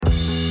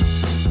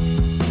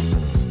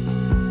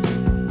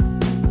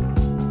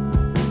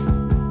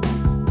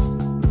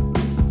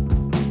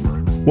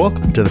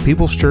Welcome to the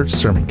People's Church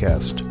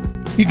Sermoncast.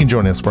 You can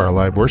join us for our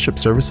live worship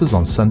services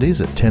on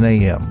Sundays at 10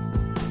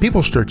 a.m.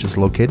 People's Church is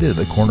located at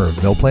the corner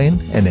of Mill Plain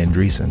and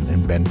Andreessen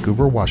in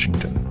Vancouver,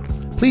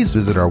 Washington. Please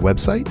visit our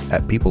website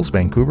at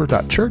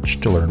peoplesvancouver.church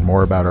to learn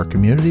more about our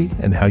community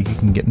and how you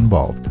can get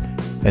involved.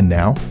 And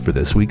now for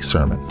this week's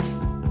sermon.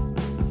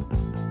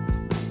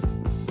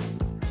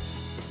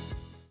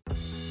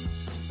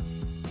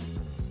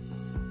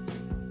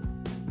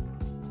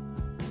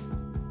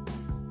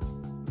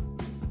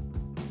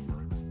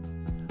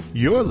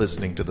 You're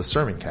listening to the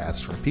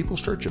Sermoncast from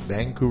People's Church of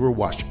Vancouver,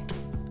 Washington.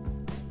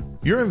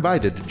 You're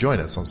invited to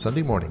join us on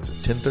Sunday mornings at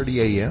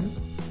 10:30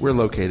 a.m. We're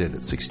located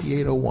at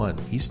 6801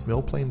 East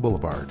Mill Plain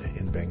Boulevard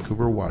in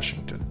Vancouver,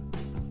 Washington.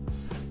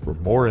 For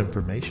more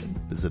information,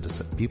 visit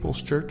us at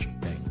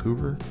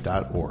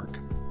peopleschurchvancouver.org.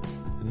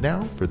 And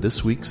now for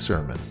this week's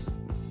sermon.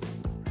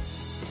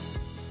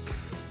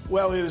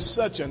 Well, it is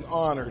such an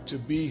honor to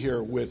be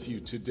here with you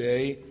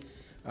today.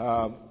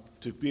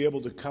 To be able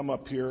to come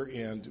up here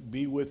and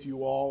be with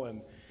you all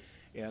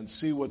and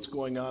see what's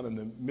going on in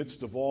the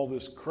midst of all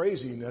this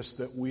craziness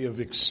that we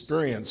have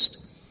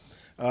experienced.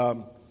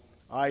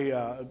 I,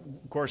 of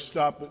course,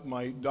 stop at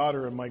my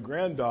daughter and my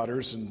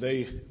granddaughters, and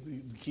they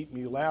keep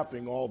me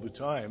laughing all the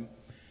time.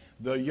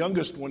 The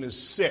youngest one is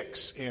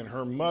 6, and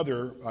her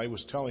mother, I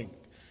was telling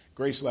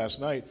Grace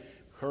last night,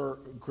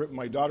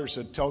 my daughter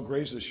said, tell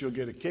Grace that she'll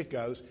get a kick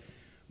out of this.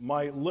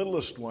 My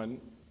littlest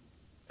one,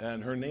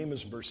 and her name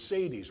is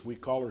Mercedes. We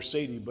call her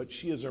Sadie, but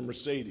she is a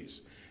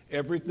Mercedes.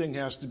 Everything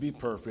has to be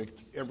perfect.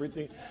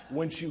 Everything.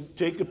 When you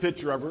take a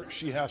picture of her,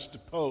 she has to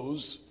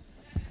pose.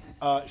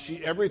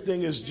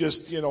 Everything is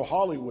just,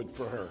 Hollywood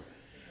for her.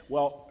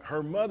 Well,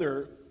 her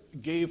mother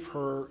gave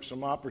her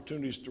some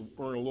opportunities to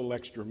earn a little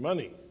extra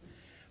money.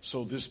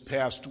 So this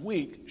past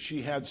week,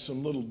 she had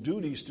some little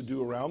duties to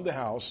do around the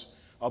house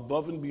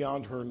above and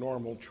beyond her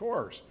normal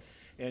chores.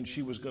 And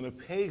she was going to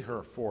pay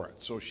her for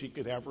it so she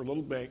could have her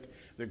little bank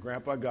that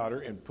Grandpa got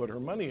her and put her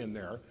money in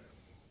there.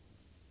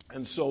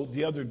 And so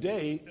the other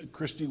day,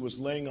 Christy was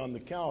laying on the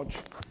couch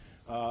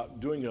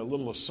doing a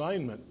little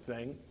assignment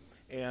thing,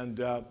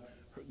 and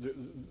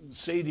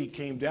Sadie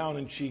came down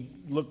and she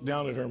looked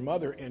down at her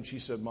mother and she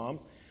said,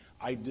 Mom,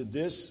 I did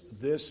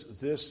this,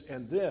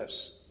 and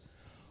this.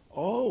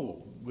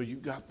 Oh, well, you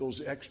got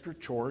those extra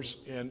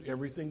chores and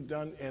everything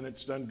done, and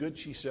it's done good?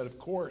 She said, of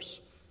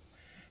course.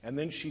 And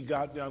then she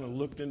got down and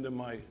looked into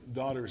my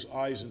daughter's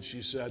eyes and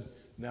she said,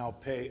 now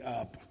pay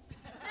up.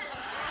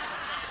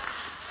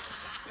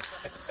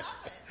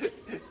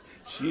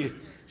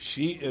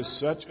 She is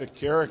such a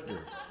character.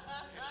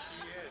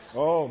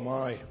 Oh,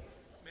 my.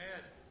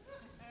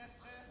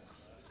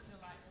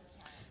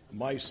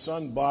 My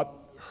son bought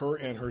her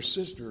and her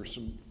sister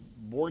some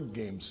board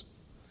games,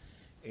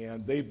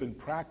 and they've been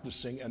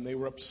practicing, and they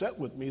were upset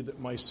with me that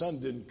my son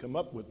didn't come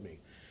up with me.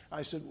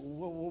 I said,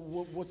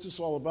 what's this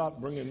all about,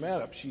 bringing Matt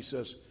up? She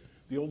says,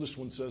 the oldest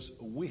one says,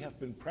 we have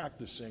been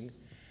practicing,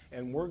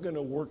 and we're going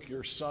to work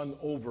your son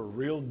over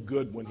real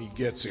good when he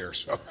gets here.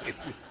 So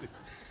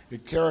the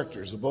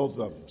characters, the both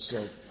of them.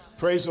 So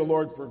praise the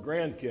Lord for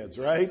grandkids,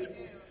 right?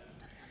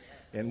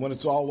 And when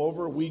it's all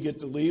over, we get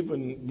to leave,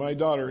 and my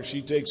daughter,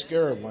 she takes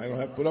care of them. I don't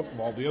have to put up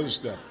with all the other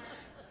stuff.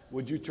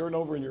 Would you turn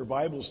over in your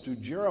Bibles to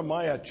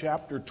Jeremiah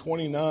chapter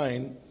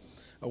 29,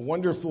 a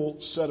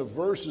wonderful set of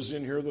verses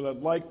in here that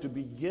I'd like to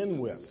begin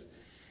with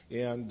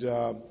and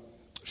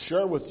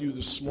share with you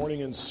this morning,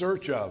 In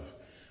Search Of.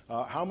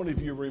 How many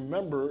of you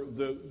remember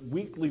the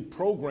weekly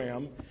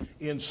program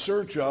In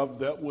Search Of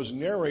that was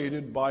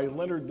narrated by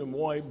Leonard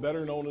Nimoy,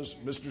 better known as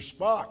Mr.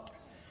 Spock?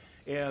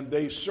 And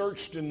they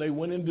searched and they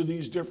went into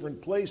these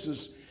different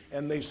places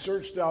and they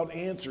searched out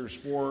answers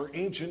for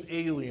ancient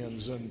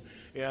aliens and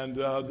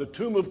the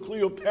tomb of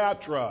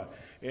Cleopatra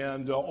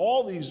and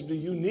all these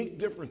unique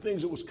different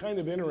things. It was kind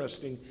of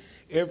interesting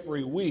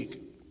every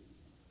week.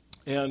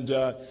 And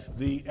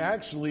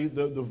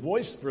the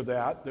voice for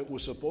that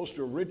was supposed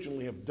to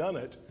originally have done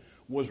it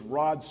was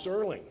Rod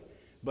Serling.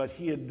 But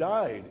he had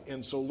died,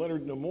 and so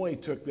Leonard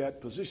Nimoy took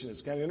that position.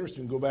 It's kind of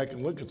interesting to go back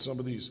and look at some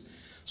of these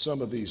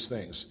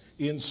things.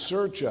 In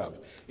Search Of.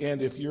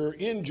 And if you're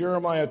in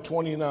Jeremiah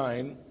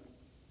 29,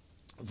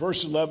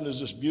 verse 11 is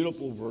this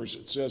beautiful verse.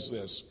 It says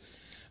this,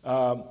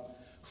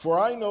 for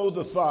I know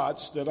the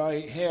thoughts that I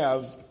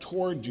have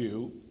toward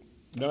you,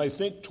 that I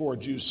think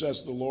toward you,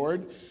 says the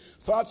Lord,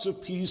 thoughts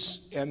of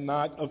peace and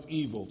not of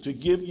evil, to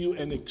give you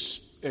an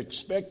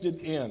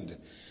expected end.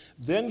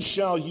 Then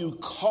shall you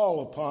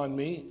call upon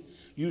me,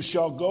 you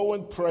shall go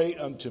and pray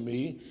unto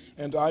me,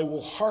 and I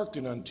will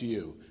hearken unto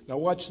you. Now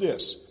watch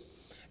this.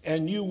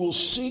 And you will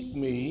seek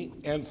me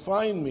and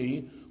find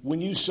me when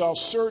you shall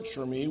search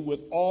for me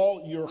with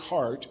all your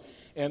heart,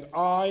 and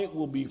I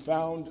will be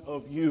found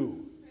of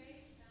you.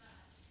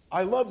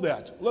 I love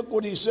that. Look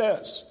what he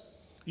says.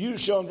 You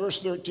shall, in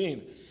verse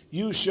 13,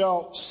 you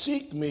shall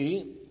seek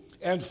me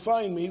and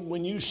find me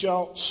when you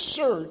shall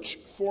search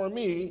for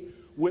me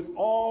with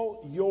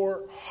all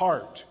your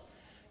heart.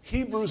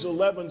 Hebrews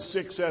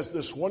 11:6 has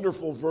this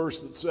wonderful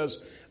verse that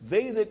says,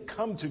 they that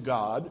come to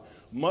God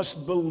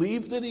must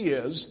believe that he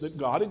is, that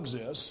God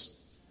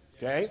exists,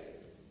 okay?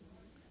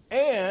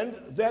 And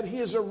that he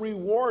is a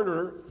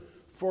rewarder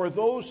for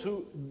those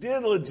who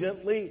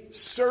diligently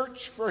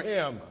search for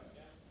him.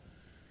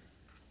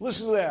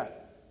 Listen to that.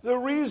 The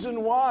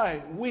reason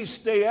why we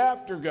stay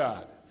after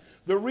God,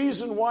 the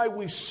reason why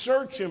we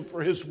search him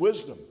for his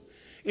wisdom,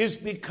 is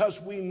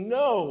because we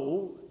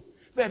know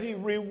that he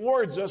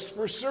rewards us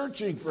for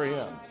searching for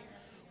him.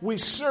 We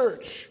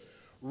search.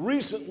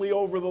 Recently,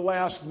 over the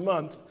last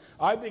month,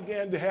 I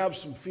began to have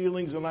some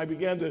feelings, and I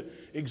began to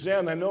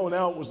examine. I know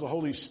now it was the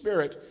Holy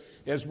Spirit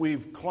as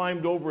we've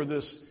climbed over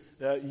this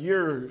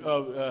year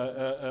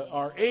of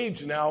our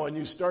age now, and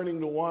you're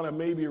starting to want to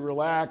maybe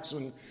relax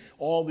and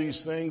all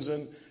these things,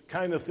 and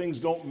kind of things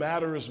don't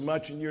matter as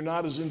much, and you're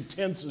not as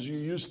intense as you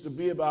used to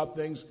be about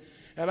things.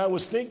 And I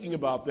was thinking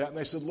about that, and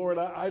I said, Lord,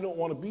 I don't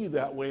want to be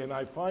that way, and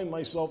I find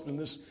myself in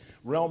this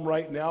realm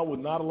right now with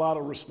not a lot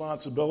of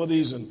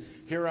responsibilities, and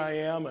here I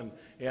am,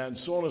 and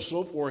so on and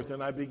so forth.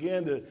 And I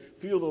began to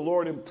feel the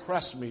Lord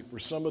impress me for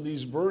some of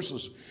these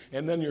verses.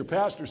 And then your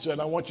pastor said,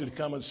 I want you to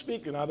come and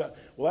speak. And I thought,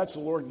 well, that's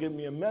the Lord giving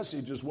me a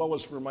message as well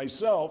as for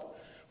myself,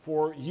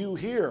 for you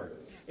here.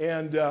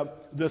 And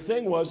the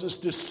thing is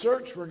to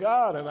search for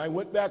God. And I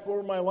went back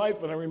over my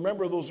life, and I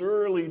remember those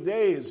early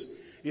days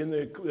in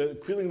the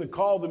feeling the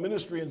call of the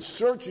ministry and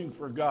searching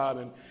for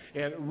God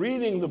and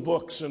reading the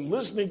books and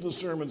listening to the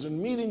sermons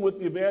and meeting with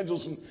the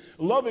evangelists and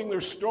loving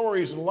their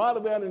stories. And a lot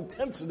of that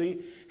intensity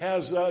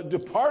has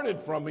departed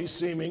from me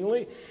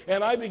seemingly.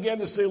 And I began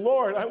to say,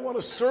 Lord, I want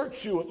to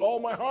search you with all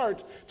my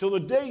heart till the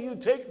day you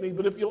take me.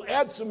 But if you'll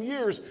add some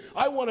years,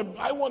 I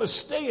want to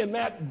stay in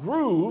that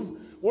groove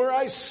where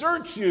I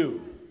search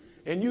you.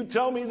 And you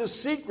tell me the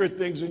secret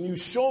things and you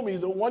show me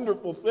the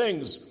wonderful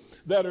things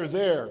that are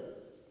there.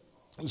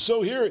 And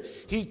so here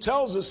he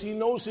tells us he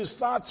knows his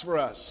thoughts for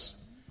us.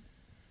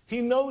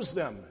 He knows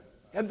them.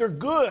 And they're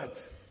good.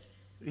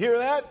 You hear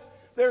that?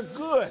 They're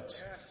good.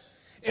 Yes.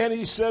 And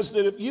he says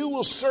that if you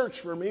will search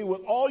for me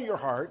with all your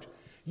heart,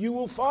 you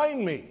will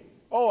find me.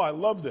 Oh, I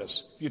love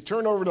this. If you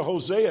turn over to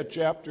Hosea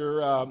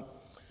chapter,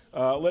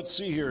 let's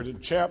see here, to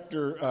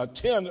chapter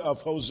 10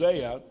 of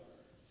Hosea.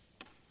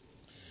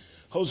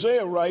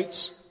 Hosea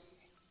writes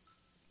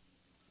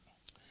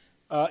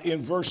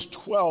in verse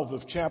 12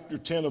 of chapter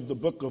 10 of the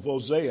book of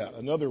Hosea,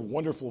 another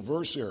wonderful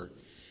verse here.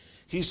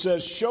 He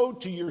says, sow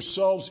to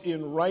yourselves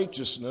in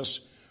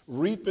righteousness,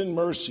 reap in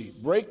mercy,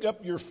 break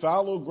up your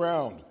fallow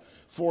ground,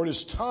 for it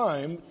is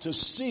time to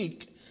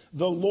seek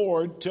the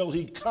Lord till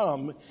he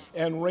come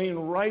and rain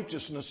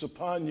righteousness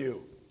upon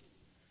you.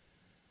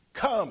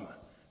 Come,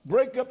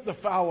 break up the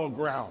fallow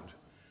ground,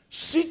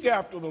 seek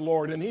after the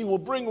Lord, and he will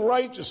bring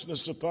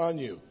righteousness upon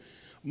you.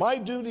 My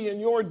duty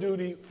and your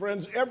duty,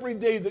 friends, every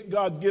day that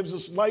God gives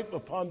us life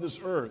upon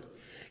this earth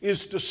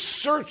is to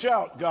search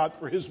out God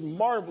for his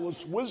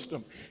marvelous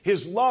wisdom,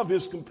 his love,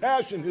 his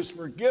compassion, his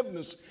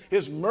forgiveness,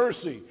 his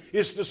mercy,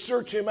 is to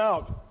search him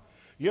out.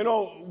 You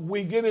know,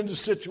 we get into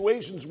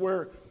situations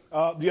where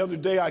the other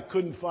day I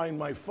couldn't find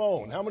my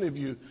phone. How many of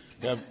you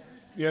have,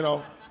 you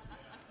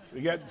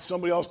got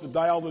somebody else to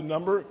dial the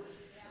number?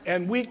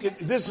 And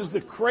this is the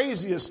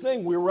craziest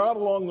thing. We were out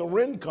along the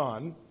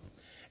Rincon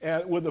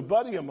with a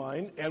buddy of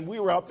mine, and we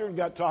were out there and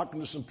got talking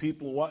to some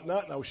people and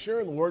whatnot, and I was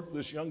sharing the Lord with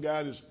this young guy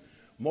on his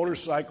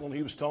motorcycle, and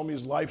he was telling me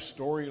his life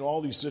story and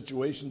all these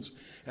situations,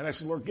 and I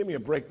said, Lord, give me a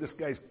break. This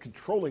guy's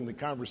controlling the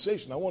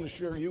conversation. I want to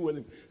share you with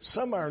him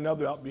somehow or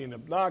another without being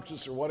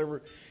obnoxious or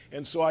whatever,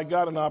 and so I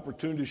got an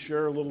opportunity to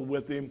share a little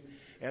with him,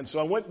 and so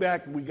I went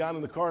back, and we got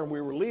in the car, and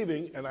we were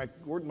leaving, and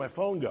where'd my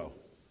phone go?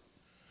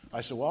 I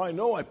said, well, I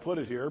know I put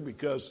it here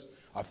because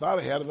I thought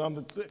I had it on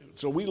the thing.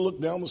 So we looked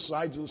down the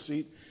sides of the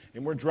seat,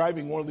 and we're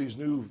driving one of these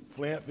new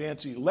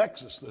fancy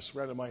Lexus this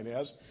friend of mine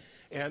has.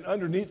 And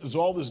underneath is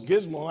all this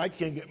gizmo, and I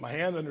can't get my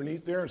hand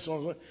underneath there. And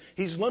so on.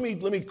 He said, let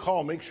me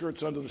call, make sure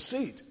it's under the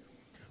seat.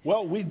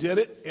 Well, we did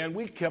it, and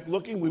we kept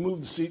looking. We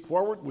moved the seat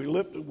forward. We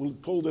lifted, we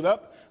pulled it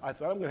up. I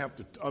thought, I'm going to have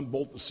to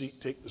unbolt the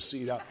seat, take the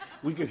seat out.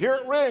 We could hear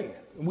it ring.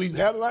 And we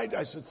had an idea.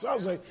 I said,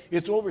 sounds like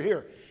it's over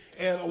here.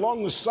 And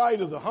along the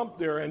side of the hump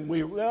there, and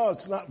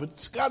it's not, but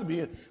it's got to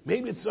be,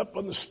 maybe it's up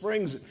on the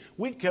springs.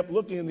 We kept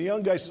looking, and the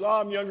young guy says,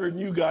 I'm younger than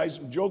you guys,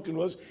 joking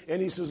was,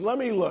 and he says, let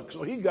me look.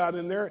 So he got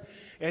in there,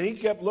 and he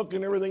kept looking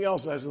and everything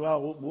else. And I said,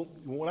 well,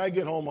 when I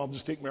get home,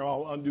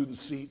 I'll undo the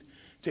seat,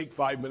 take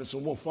 5 minutes,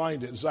 and we'll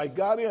find it. As I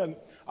got in,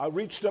 I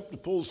reached up to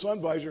pull the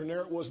sun visor, and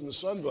there it was in the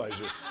sun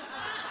visor.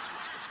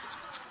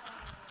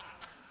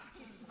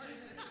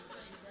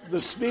 The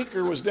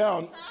speaker was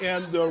down,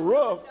 and the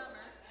roof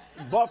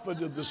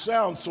buffeted the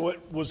sound, so it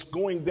was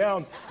going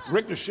down,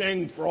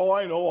 ricocheting, for all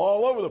I know,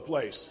 all over the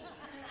place.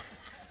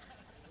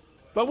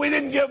 But we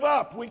didn't give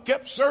up. We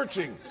kept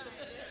searching.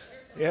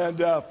 And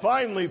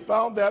finally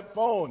found that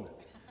phone.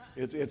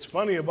 It's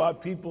funny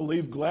about people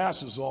leave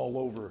glasses all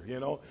over,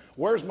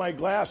 Where's my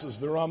glasses?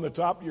 They're on the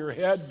top of your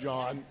head,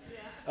 John.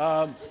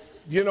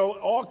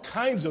 All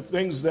kinds of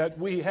things that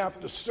we have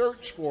to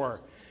search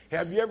for.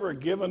 Have you ever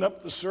given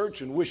up the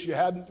search and wish you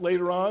hadn't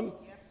later on?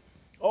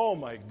 Oh,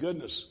 my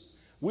goodness.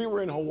 We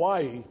were in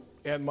Hawaii,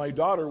 and my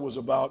daughter was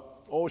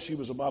she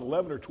was about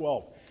 11 or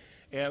 12.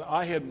 And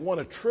I had won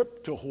a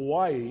trip to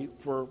Hawaii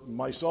for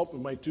myself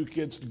and my two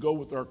kids to go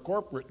with our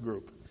corporate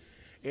group.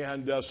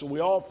 And so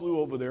we all flew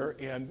over there,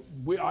 and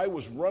I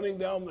was running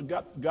down,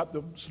 got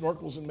the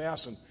snorkels and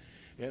mask,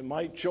 and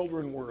my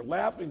children were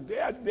laughing.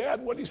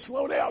 Dad, what do you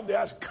slow down,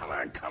 Dad? I said, come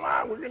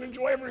on, we're going to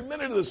enjoy every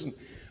minute of this. And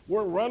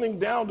we're running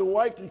down to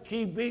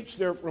Waikiki Beach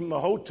there from the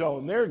hotel,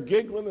 and they're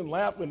giggling and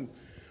laughing.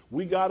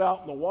 We got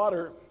out in the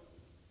water,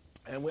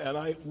 and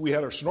we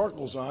had our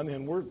snorkels on,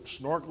 and we're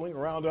snorkeling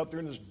around out there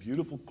in this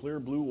beautiful, clear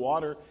blue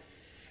water.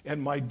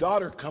 And my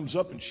daughter comes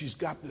up, and she's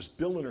got this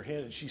bill in her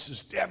hand, and she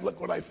says, Dad,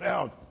 look what I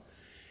found.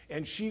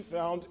 And she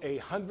found a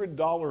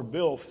 $100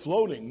 bill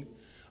floating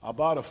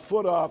about a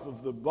foot off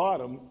of the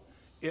bottom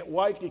at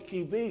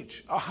Waikiki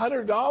Beach.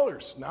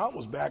 $100. Now,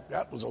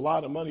 that was a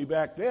lot of money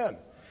back then.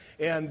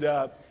 And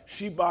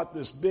she bought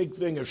this big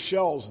thing of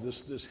shells.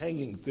 This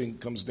hanging thing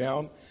comes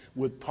down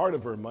with part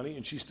of her money,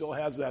 and she still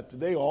has that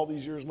today, all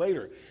these years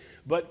later.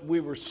 But we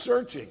were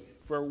searching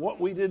for what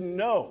we didn't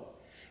know.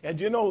 And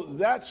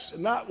that's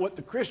not what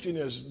the Christian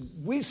is.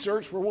 We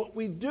search for what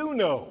we do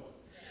know.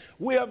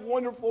 We have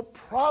wonderful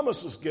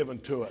promises given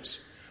to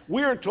us.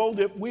 We are told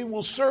if we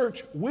will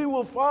search, we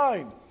will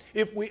find.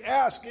 If we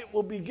ask, it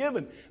will be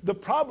given. The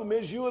problem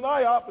is you and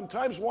I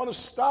oftentimes want to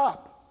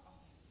stop.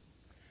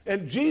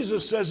 And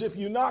Jesus says, if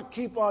you knock,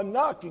 keep on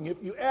knocking.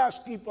 If you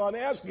ask, keep on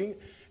asking,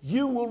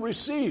 you will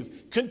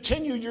receive.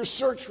 Continue your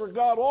search for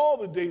God all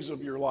the days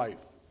of your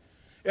life.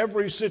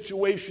 Every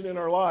situation in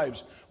our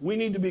lives, we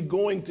need to be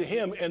going to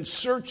Him and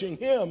searching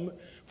Him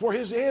for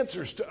His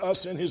answers to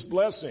us and His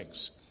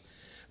blessings.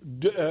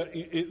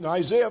 In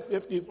Isaiah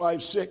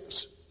 55,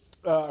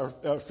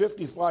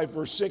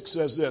 verse 6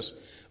 says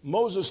this.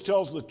 Moses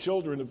tells the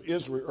children of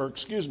Israel,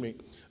 Deuteronomy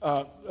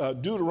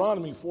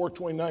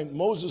 4:29,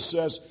 Moses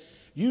says,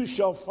 you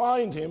shall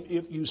find Him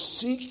if you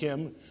seek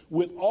Him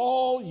with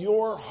all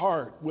your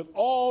heart, with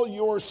all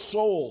your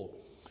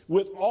soul,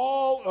 with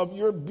all of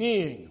your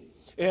being.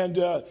 And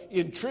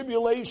in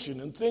tribulation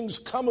and things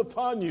come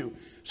upon you,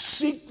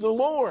 seek the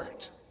Lord.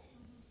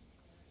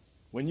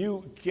 When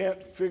you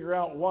can't figure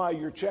out why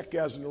your check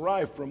hasn't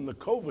arrived from the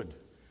COVID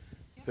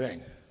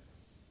thing,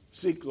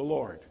 seek the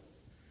Lord.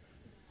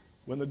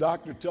 When the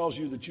doctor tells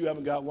you that you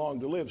haven't got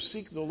long to live,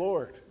 seek the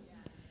Lord.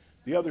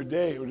 The other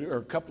day, or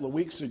a couple of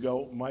weeks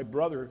ago, my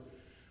brother,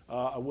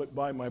 I went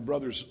by my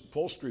brother's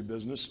upholstery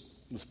business.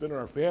 It's been in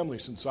our family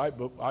since I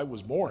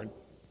was born.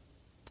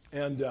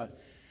 And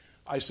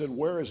I said,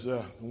 where is the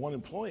one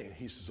employee?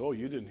 He says, oh,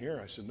 you didn't hear.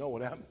 I said, no,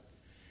 what happened?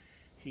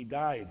 He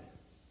died.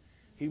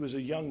 He was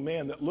a young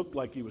man that looked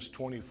like he was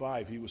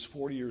 25. He was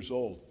 40 years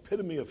old.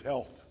 Epitome of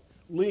health.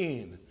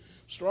 Lean,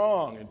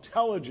 strong,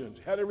 intelligent,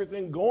 had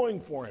everything going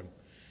for him.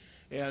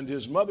 And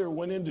his mother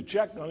went in to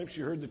check on him.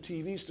 She heard the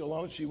TV still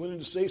on. She went in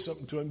to say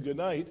something to him, good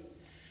night.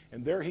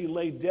 And there he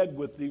lay dead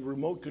with the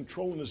remote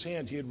control in his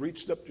hand. He had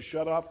reached up to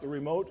shut off the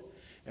remote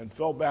and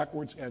fell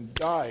backwards and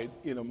died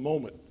in a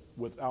moment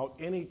without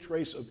any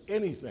trace of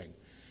anything.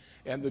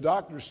 And the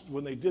doctors,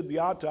 when they did the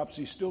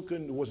autopsy, still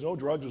couldn't, there was no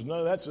drugs, there was none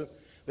of that stuff.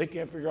 They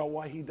can't figure out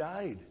why he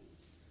died.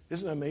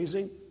 Isn't it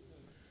amazing?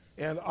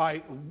 And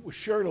I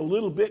shared a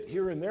little bit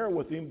here and there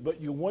with him,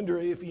 but you wonder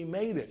if he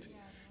made it.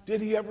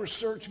 Did he ever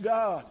search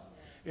God?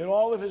 In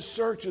all of his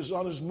searches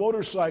on his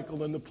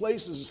motorcycle and the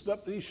places and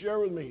stuff that he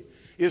shared with me,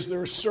 is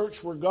there a search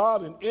for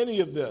God in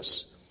any of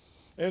this?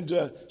 And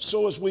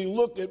so as we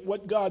look at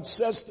what God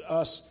says to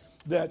us,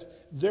 that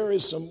there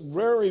is some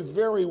very,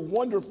 very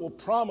wonderful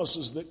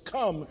promises that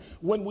come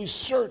when we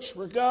search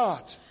for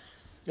God.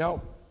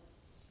 Now,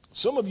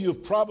 some of you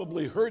have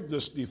probably heard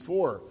this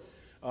before,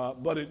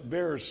 but it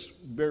bears.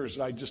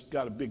 I just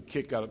got a big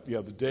kick out of it the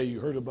other day. You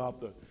heard about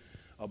the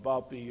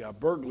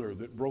burglar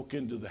that broke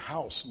into the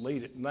house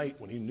late at night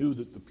when he knew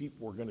that the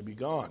people were going to be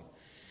gone.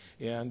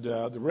 And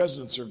the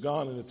residents are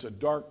gone, and it's a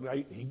dark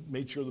night. He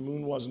made sure the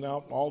moon wasn't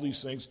out, and all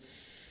these things.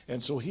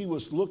 And so he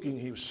was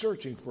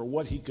searching for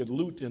what he could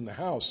loot in the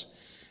house.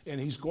 And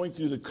he's going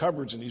through the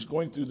cupboards, and he's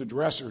going through the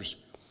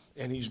dressers,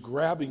 and he's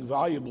grabbing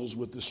valuables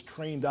with this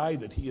trained eye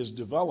that he has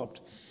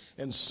developed.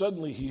 And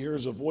suddenly he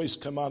hears a voice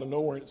come out of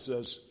nowhere, and it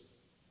says,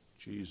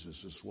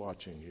 Jesus is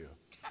watching you.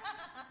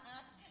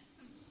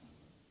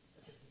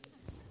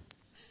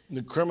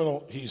 The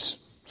criminal,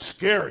 he's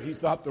scared. He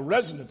thought the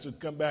residents had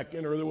come back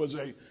in, or there was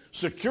a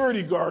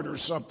security guard or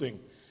something.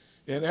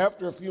 And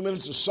after a few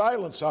minutes of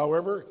silence,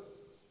 however,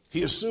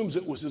 he assumes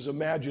it was his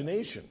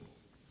imagination.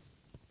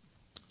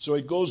 So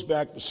he goes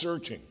back to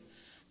searching.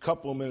 A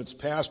couple of minutes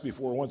pass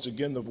before once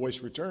again the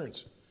voice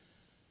returns.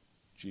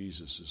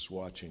 Jesus is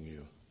watching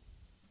you.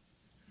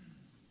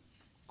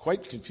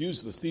 Quite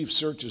confused, the thief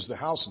searches the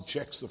house and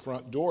checks the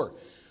front door,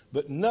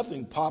 but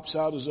nothing pops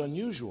out as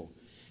unusual.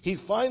 He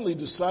finally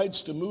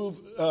decides to move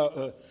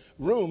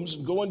rooms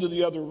and go into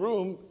the other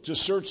room to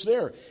search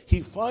there. He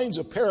finds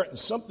a parrot and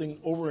something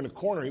over in a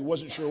corner. He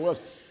wasn't sure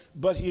what,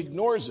 but he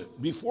ignores it.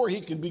 Before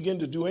he can begin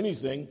to do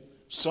anything,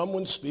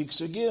 someone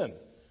speaks again.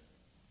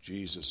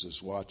 Jesus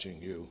is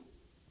watching you.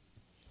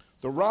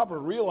 The robber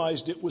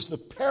realized it was the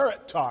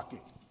parrot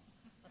talking.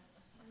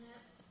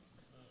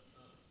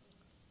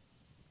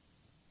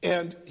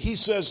 And he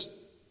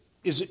says,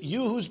 is it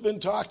you who's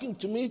been talking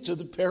to me, to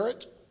the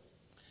parrot?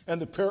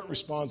 And the parrot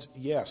responds,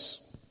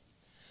 yes.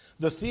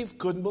 The thief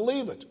couldn't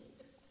believe it.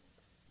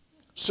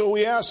 So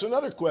he asks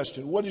another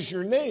question, what is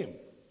your name?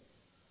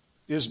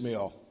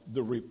 Ismail,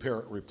 the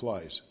parrot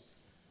replies.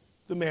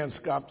 The man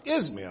scoffed,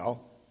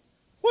 Ismail?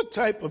 What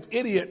type of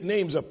idiot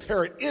names a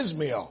parrot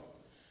Ismail?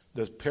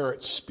 The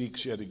parrot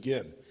speaks yet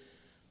again.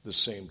 The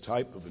same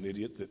type of an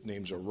idiot that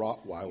names a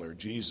Rottweiler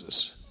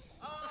Jesus.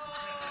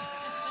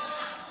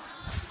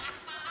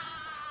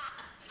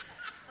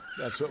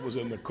 That's what was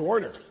in the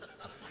corner,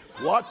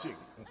 watching.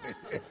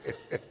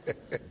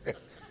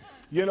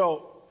 You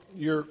know,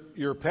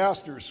 your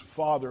pastor's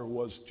father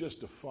was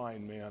just a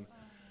fine man.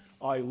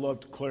 I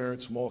loved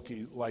Clarence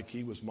Mulkey like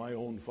he was my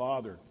own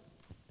father.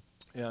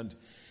 And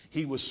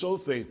he was so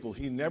faithful.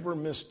 He never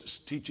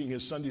missed teaching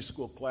his Sunday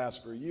school class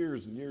for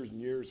years and years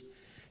and years.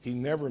 He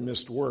never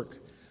missed work.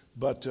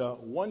 But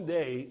one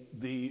day,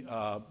 the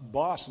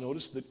boss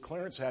noticed that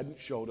Clarence hadn't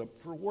showed up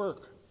for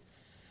work.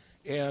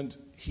 And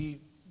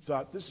he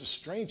thought, this is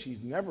strange.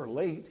 He's never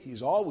late.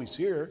 He's always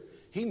here.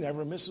 He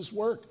never misses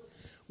work.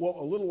 Well,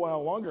 a little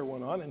while longer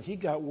went on, and he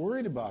got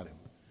worried about him.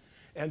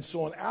 And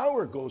so an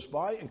hour goes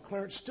by, and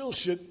Clarence still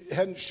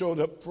hadn't showed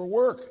up for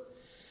work.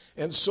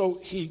 And so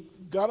he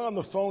got on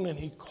the phone, and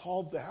he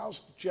called the house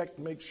to check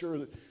to make sure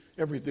that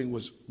everything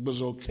was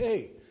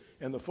okay.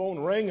 And the phone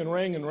rang and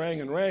rang and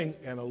rang and rang,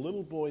 and a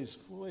little boy's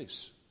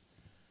voice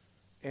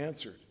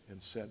answered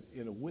and said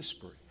in a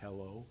whisper,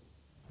 hello.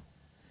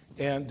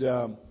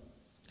 And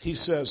he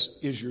says,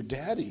 is your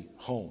daddy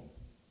home?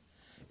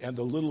 And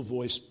the little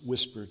voice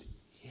whispered,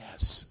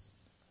 yes.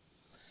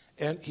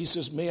 And he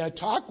says, may I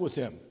talk with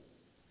him?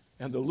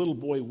 And the little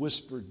boy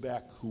whispered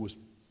back, who was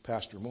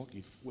Pastor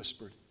Mulkey,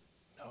 whispered,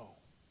 no.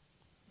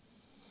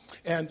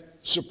 And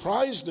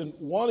surprised and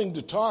wanting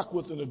to talk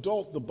with an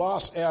adult, the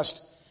boss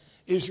asked,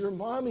 is your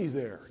mommy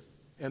there?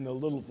 And the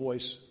little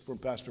voice from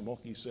Pastor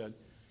Mulkey said,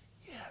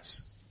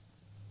 yes.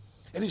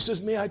 And he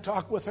says, may I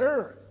talk with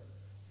her?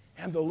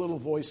 And the little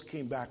voice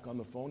came back on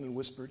the phone and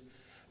whispered,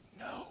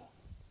 no.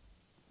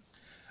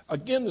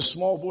 Again, the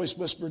small voice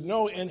whispered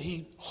no, and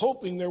he,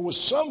 hoping there was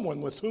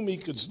someone with whom he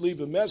could leave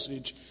a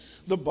message,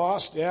 the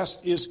boss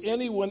asked, is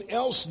anyone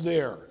else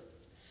there?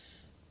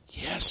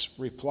 Yes,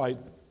 replied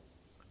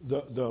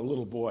the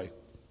little boy,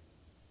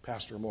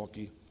 Pastor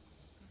Mulkey.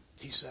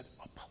 He said,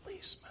 a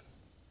policeman.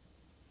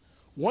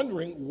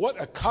 Wondering what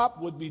a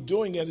cop would be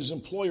doing at his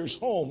employer's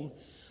home,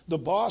 the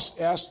boss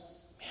asked,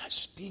 may I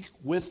speak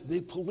with the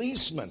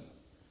policeman?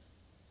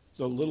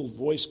 The little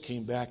voice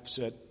came back and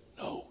said,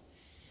 no,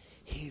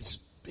 he's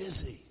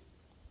busy.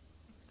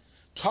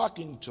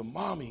 Talking to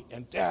mommy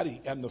and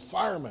daddy and the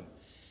fireman,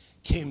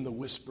 came the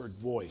whispered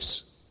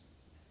voice.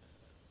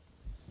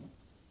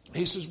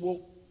 He says, well,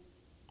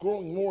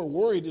 growing more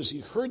worried as he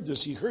heard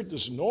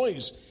this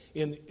noise,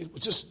 and it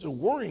was just a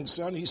worrying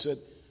sound. He said,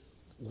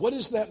 what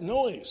is that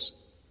noise?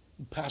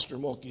 And Pastor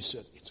Mulkey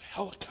said, it's a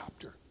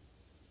helicopter.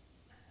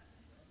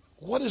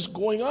 What is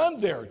going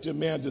on there?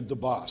 Demanded the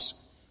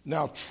boss,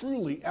 now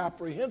truly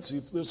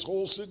apprehensive of this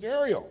whole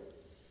scenario.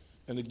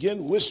 And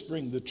again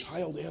whispering, the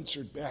child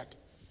answered back,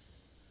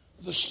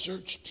 the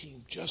search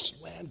team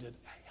just landed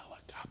a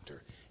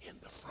helicopter in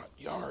the front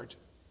yard.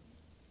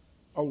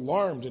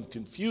 Alarmed and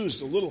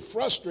confused, a little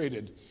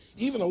frustrated,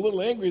 even a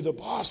little angry, the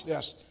boss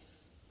asked,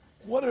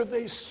 what are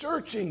they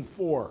searching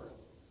for?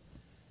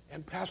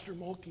 And Pastor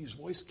Mulkey's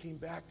voice came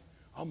back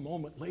a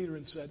moment later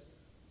and said,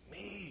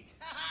 me.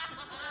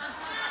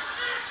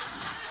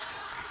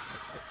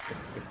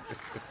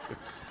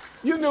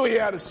 You knew he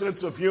had a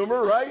sense of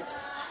humor, right?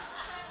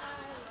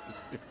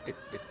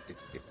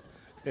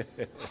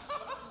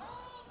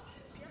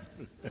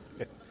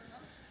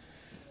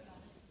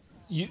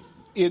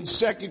 In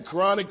 2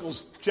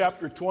 Chronicles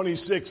chapter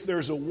 26,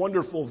 there's a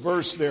wonderful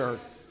verse there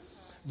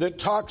that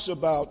talks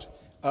about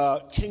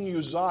King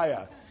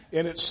Uzziah.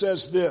 And it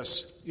says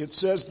this. It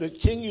says that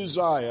King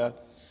Uzziah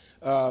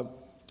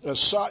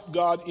sought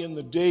God in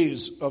the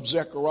days of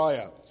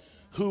Zechariah,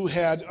 who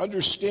had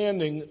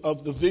understanding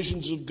of the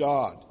visions of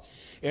God.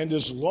 And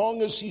as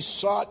long as he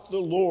sought the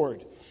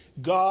Lord,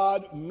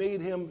 God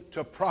made him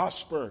to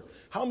prosper.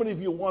 How many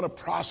of you want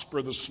to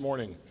prosper this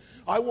morning?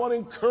 I want to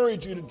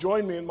encourage you to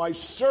join me in my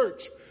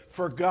search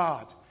for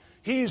God.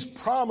 He's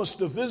promised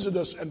to visit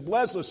us and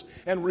bless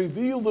us and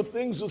reveal the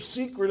things of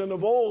secret and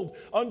of old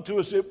unto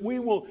us if we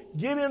will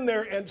get in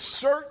there and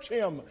search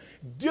him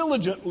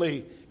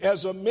diligently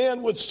as a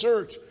man would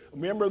search.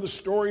 Remember the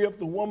story of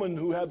the woman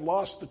who had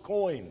lost the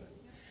coin?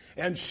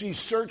 And she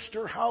searched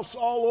her house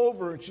all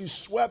over, and she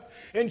swept,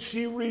 and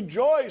she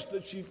rejoiced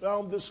that she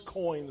found this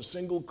coin, the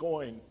single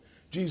coin.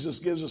 Jesus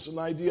gives us an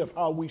idea of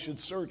how we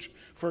should search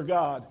for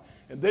God.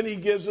 And then he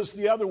gives us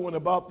the other one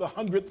about the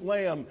 100th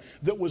lamb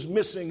that was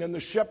missing, and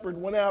the shepherd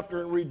went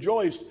after and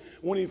rejoiced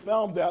when he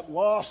found that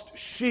lost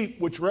sheep,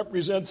 which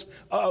represents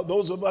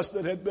those of us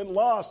that had been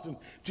lost. And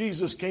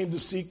Jesus came to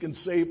seek and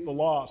save the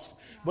lost.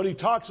 But he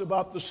talks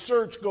about the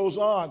search goes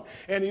on,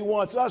 and he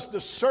wants us to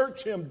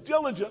search him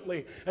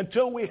diligently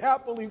until we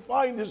happily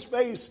find his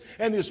face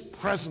and his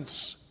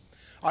presence.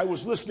 I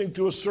was listening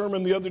to a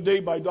sermon the other day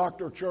by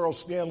Dr. Charles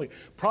Stanley,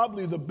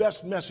 probably the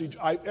best message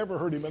I've ever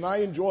heard him. And I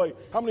enjoy,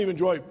 how many of you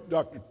enjoy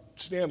Dr.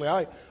 Stanley?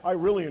 I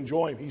really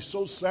enjoy him. He's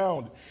so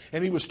sound.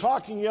 And he was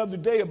talking the other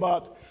day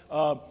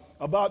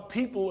about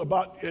people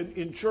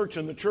in church,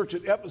 in the church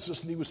at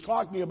Ephesus, and he was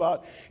talking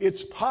about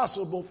it's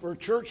possible for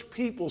church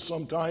people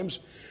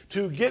sometimes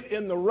to get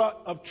in the rut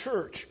of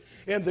church,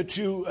 and that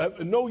you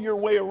know your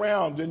way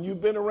around, and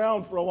you've been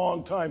around for a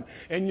long time,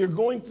 and you're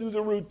going through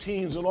the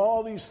routines and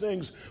all these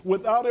things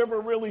without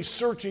ever really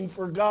searching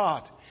for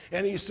God.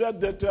 And he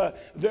said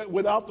that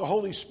without the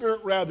Holy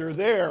Spirit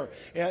there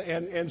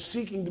and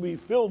seeking to be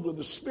filled with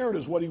the Spirit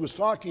is what he was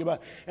talking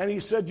about. And he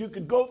said you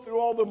could go through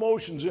all the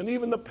motions, and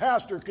even the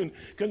pastor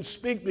can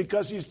speak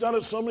because he's done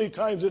it so many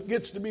times it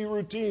gets to be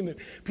routine. And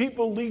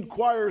people lead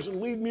choirs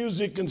and lead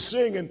music and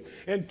sing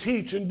and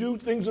teach and do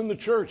things in the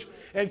church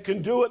and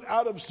can do it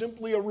out of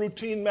simply a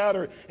routine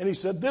matter. And he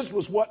said this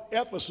was what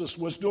Ephesus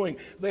was doing.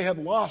 They had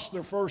lost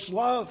their first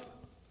love.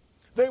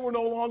 They were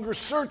no longer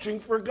searching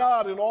for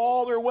God in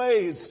all their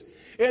ways.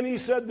 And he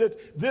said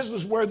that this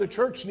is where the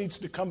church needs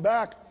to come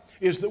back,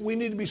 is that we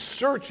need to be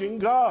searching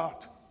God.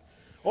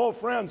 Oh,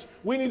 friends,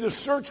 we need to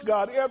search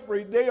God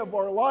every day of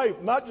our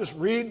life, not just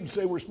read and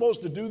say we're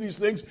supposed to do these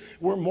things,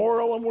 we're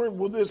moral and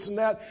we're this and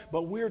that,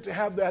 but we're to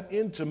have that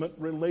intimate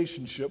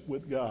relationship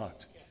with God.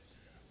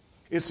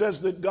 It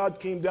says that God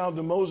came down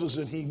to Moses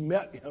and he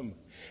met him,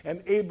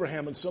 and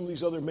Abraham and some of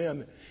these other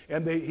men,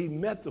 and he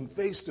met them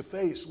face to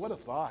face. What a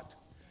thought.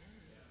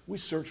 We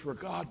search for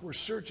God. We're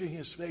searching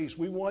his face.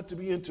 We want to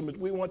be intimate.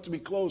 We want to be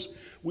close.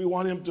 We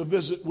want him to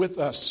visit with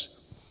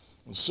us.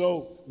 And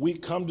so we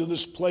come to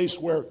this place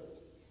where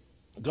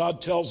God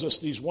tells us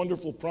these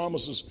wonderful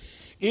promises.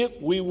 If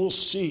we will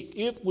seek,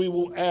 if we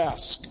will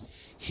ask,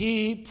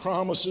 he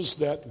promises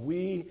that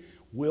we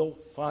will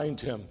find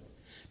him.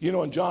 You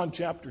know, in John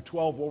chapter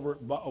 12,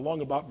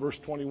 along about verse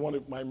 21,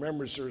 if my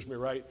memory serves me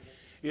right,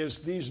 is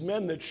these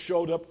men that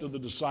showed up to the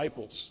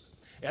disciples.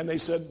 And they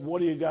said, what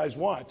do you guys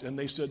want? And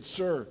they said,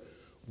 sir,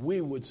 we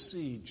would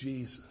see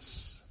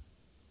Jesus.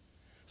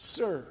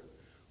 Sir,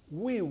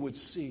 we would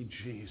see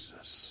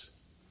Jesus.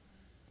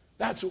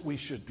 That's what we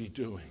should be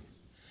doing.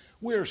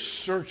 We're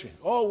searching.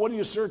 Oh, what are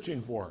you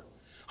searching for?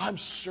 I'm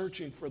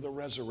searching for the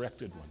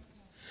resurrected one.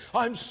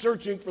 I'm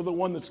searching for the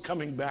one that's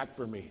coming back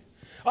for me.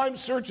 I'm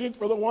searching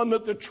for the one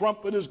that the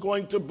trumpet is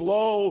going to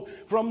blow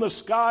from the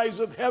skies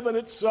of heaven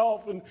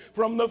itself and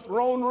from the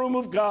throne room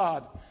of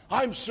God.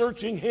 I'm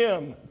searching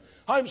him.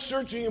 I'm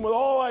searching him with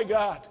all I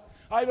got.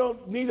 I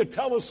don't need a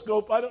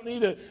telescope. I don't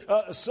need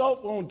a cell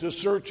phone to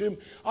search him.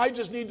 I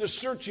just need to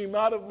search him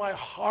out of my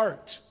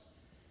heart.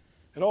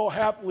 And oh,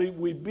 happily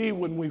we be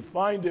when we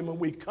find him and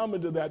we come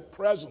into that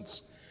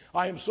presence.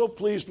 I am so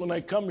pleased when I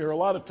come here a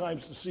lot of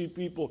times to see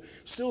people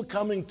still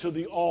coming to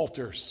the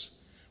altars.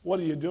 What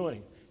are you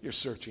doing? You're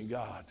searching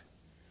God.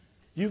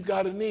 You've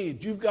got a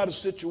need. You've got a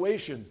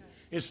situation.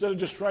 Instead of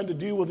just trying to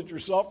deal with it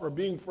yourself or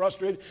being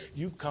frustrated,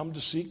 you've come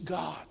to seek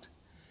God.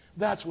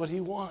 That's what he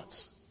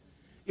wants.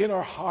 In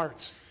our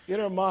hearts,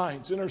 in our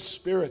minds, in our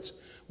spirits,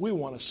 we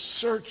want to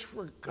search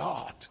for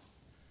God.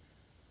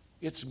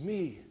 It's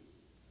me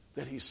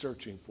that he's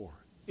searching for.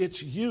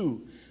 It's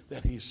you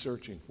that he's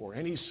searching for.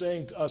 And he's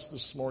saying to us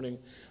this morning,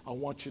 I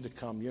want you to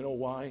come. You know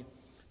why?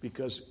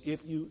 Because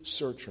if you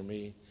search for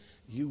me,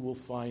 you will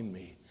find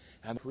me.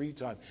 And free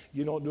time.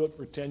 You don't do it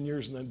for 10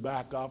 years and then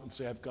back off and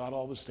say, I've got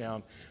all this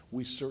down.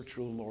 We search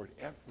for the Lord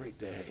every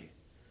day.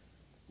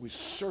 We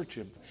search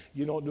him.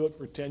 You don't do it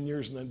for 10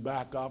 years and then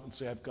back off and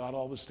say, I've got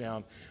all this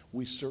down.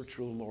 We search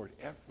for the Lord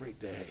every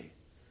day.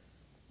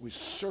 We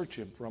search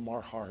him from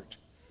our heart.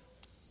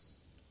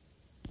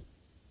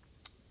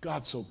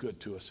 God's so good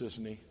to us,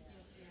 isn't he?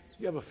 Yes,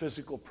 you have a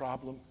physical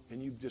problem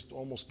and you've just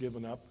almost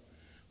given up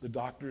the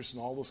doctors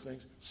and all those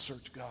things.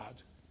 Search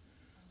God.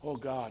 Oh,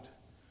 God,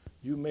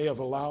 you may have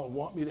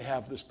want me to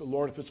have this, but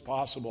Lord, if it's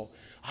possible,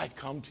 I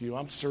come to you.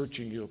 I'm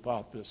searching you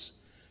about this.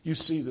 You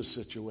see the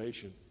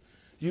situation.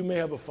 You may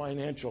have a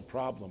financial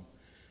problem,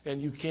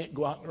 and you can't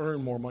go out and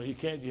earn more money. You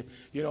can't.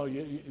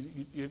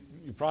 You're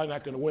probably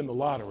not going to win the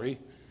lottery,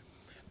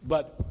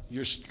 but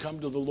you come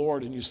to the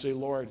Lord and you say,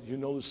 Lord, you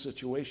know the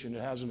situation.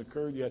 It hasn't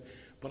occurred yet,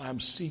 but I'm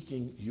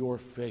seeking your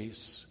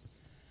face.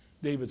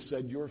 David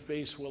said, your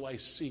face will I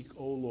seek,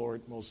 O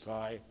Lord Most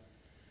High.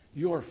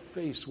 Your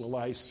face will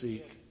I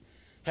seek.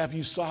 Have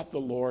you sought the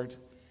Lord?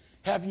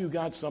 Have you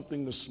got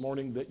something this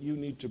morning that you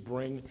need to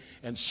bring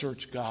and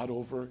search God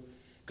over?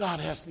 God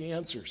has the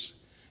answers.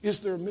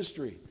 Is there a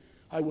mystery?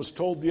 I was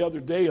told the other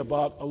day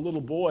about a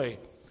little boy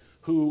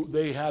who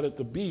they had at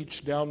the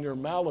beach down near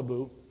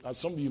Malibu.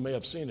 Some of you may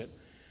have seen it.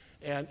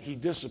 And he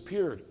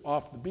disappeared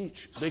off the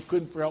beach. They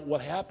couldn't figure out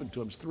what happened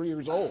to him. He's 3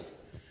 years old.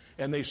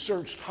 and they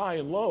searched high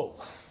and low.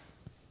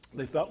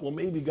 They thought, well,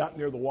 maybe he got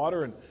near the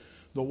water and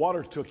the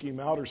water took him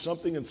out or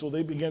something, and so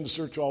they began to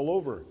search all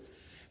over.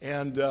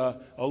 And a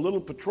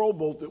little patrol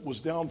boat that was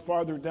down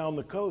farther down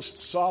the coast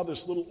saw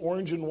this little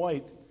orange and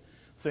white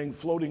thing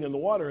floating in the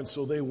water, and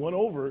so they went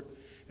over,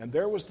 and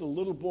there was the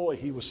little boy.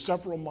 He was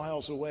several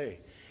miles away.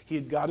 He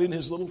had got in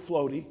his little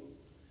floaty,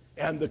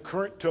 and the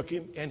current took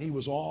him, and he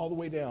was all the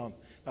way down.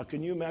 Now,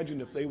 can you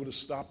imagine if they would have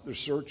stopped their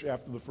search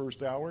after the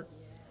first hour?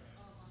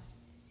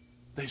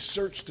 They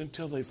searched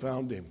until they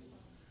found him.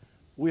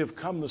 We have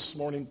come this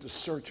morning to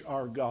search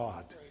our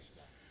God,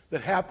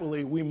 that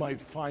happily we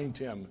might find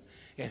him,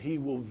 and he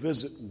will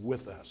visit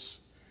with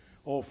us.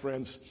 Oh,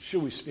 friends,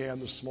 should we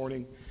stand this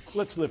morning?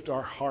 Let's lift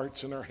our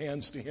hearts and our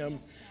hands to him.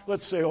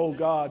 Let's say, oh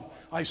God,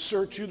 I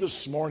search you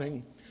this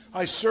morning.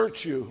 I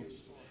search you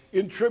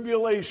in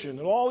tribulation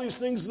and all these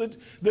things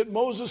that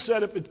Moses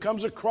said, if it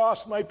comes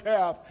across my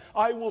path,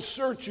 I will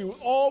search you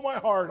all my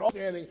heart, all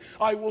standing.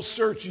 I will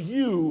search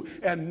you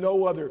and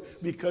no other,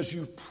 because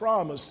you've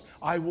promised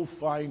I will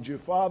find you.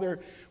 Father,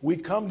 we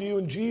come to you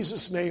in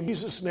Jesus' name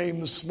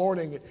this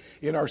morning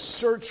in our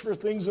search for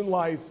things in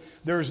life.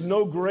 There's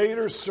no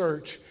greater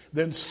search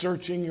than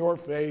searching your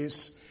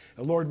face.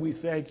 And Lord, we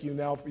thank you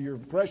now for your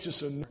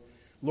precious and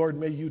Lord,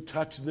 may you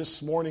touch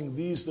this morning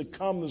these that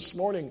come this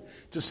morning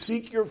to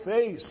seek your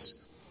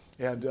face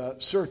and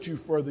search you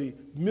for the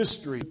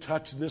mystery.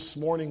 Touch this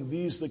morning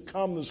these that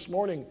come this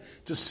morning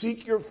to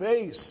seek your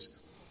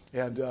face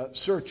and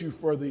search you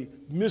for the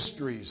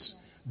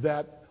mysteries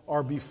that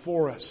are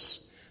before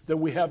us, that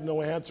we have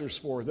no answers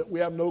for, that we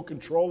have no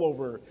control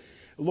over.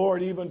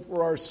 Lord, even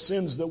for our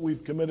sins that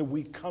we've committed,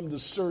 we come to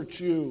search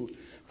you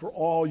for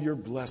all your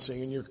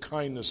blessing and your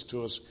kindness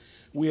to us.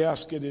 We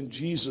ask it in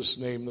Jesus'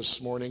 name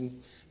this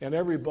morning. And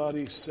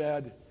everybody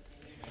said,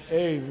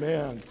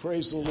 Amen.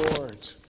 Praise the Lord.